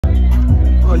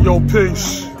Yo,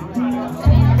 peace.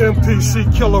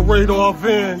 MPC Killer Radar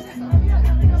Van.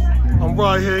 I'm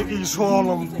right here in East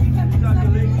Harlem.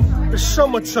 It's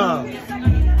summertime,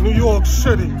 New York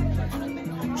City.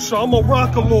 So I'm gonna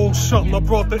rock a little something. I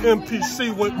brought the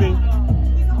MPC with me.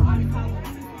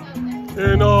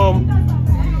 And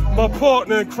my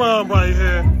partner in crime right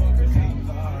here.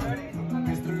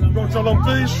 You gonna tell them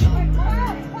peace?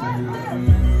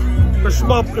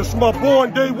 It's my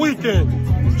born day weekend.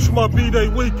 It's my B-Day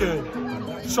weekend.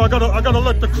 So I gotta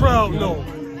let the crowd know.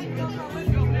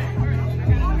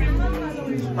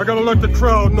 I gotta let the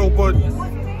crowd know, but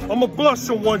I'm a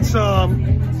blessing one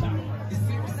time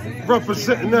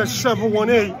representing that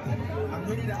 718.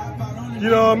 You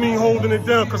know what I mean? Holding it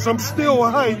down, cause I'm still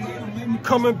hype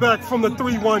coming back from the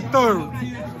 313.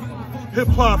 Hip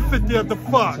Hop 50 at the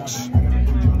Fox.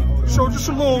 So just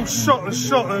a little something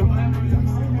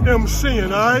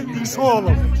MCing, alright? East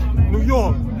Harlem, New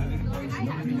York.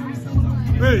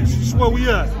 Peace, that's where we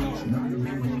at.